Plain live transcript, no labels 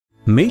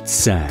Meet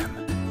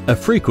Sam, a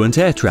frequent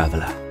air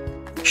traveller.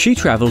 She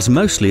travels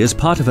mostly as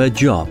part of her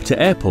job to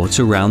airports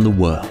around the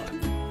world.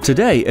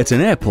 Today at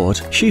an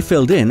airport, she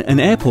filled in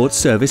an Airport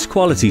Service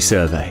Quality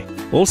Survey,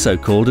 also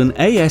called an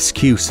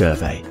ASQ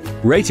survey,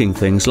 rating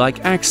things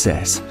like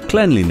access,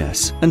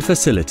 cleanliness and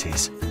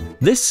facilities.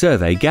 This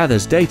survey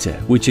gathers data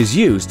which is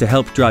used to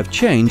help drive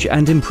change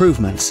and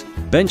improvements,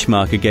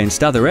 benchmark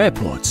against other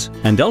airports,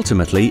 and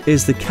ultimately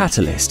is the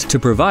catalyst to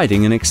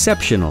providing an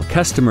exceptional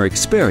customer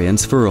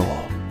experience for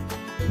all.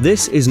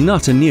 This is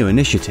not a new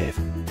initiative.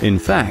 In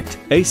fact,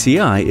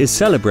 ACI is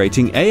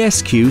celebrating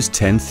ASQ's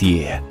 10th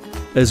year.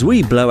 As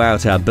we blow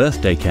out our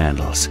birthday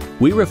candles,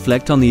 we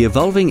reflect on the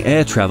evolving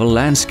air travel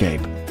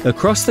landscape.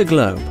 Across the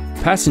globe,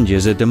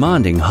 passengers are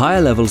demanding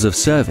higher levels of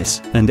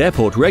service, and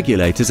airport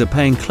regulators are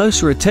paying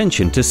closer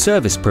attention to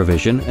service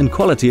provision and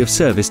quality of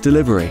service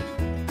delivery.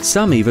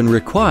 Some even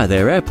require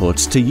their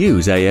airports to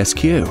use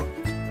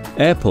ASQ.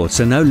 Airports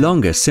are no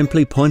longer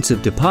simply points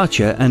of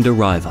departure and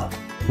arrival.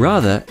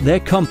 Rather, they're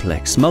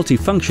complex,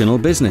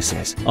 multifunctional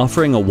businesses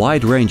offering a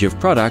wide range of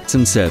products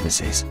and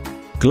services.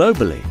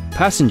 Globally,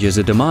 passengers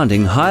are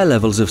demanding higher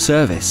levels of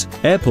service.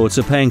 Airports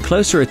are paying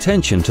closer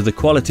attention to the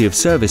quality of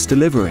service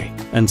delivery,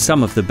 and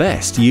some of the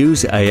best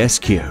use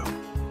ASQ.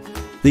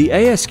 The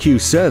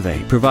ASQ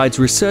survey provides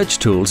research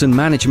tools and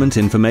management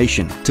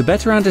information to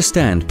better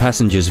understand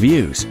passengers'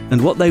 views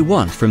and what they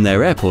want from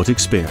their airport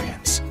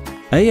experience.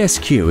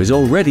 ASQ is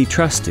already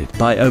trusted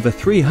by over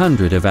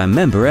 300 of our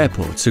member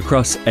airports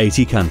across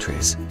 80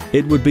 countries.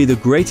 It would be the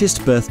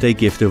greatest birthday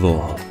gift of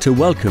all to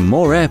welcome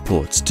more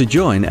airports to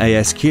join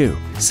ASQ,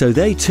 so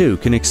they too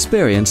can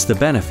experience the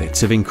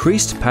benefits of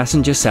increased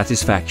passenger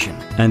satisfaction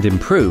and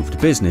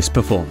improved business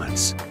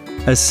performance.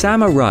 As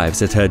Sam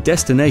arrives at her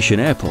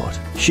destination airport,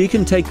 she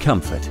can take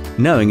comfort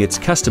knowing its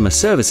customer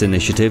service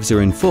initiatives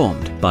are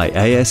informed by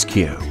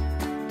ASQ.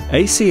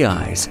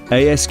 ACI's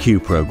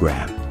ASQ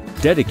program,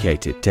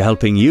 dedicated to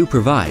helping you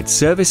provide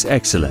service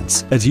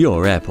excellence at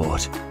your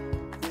airport.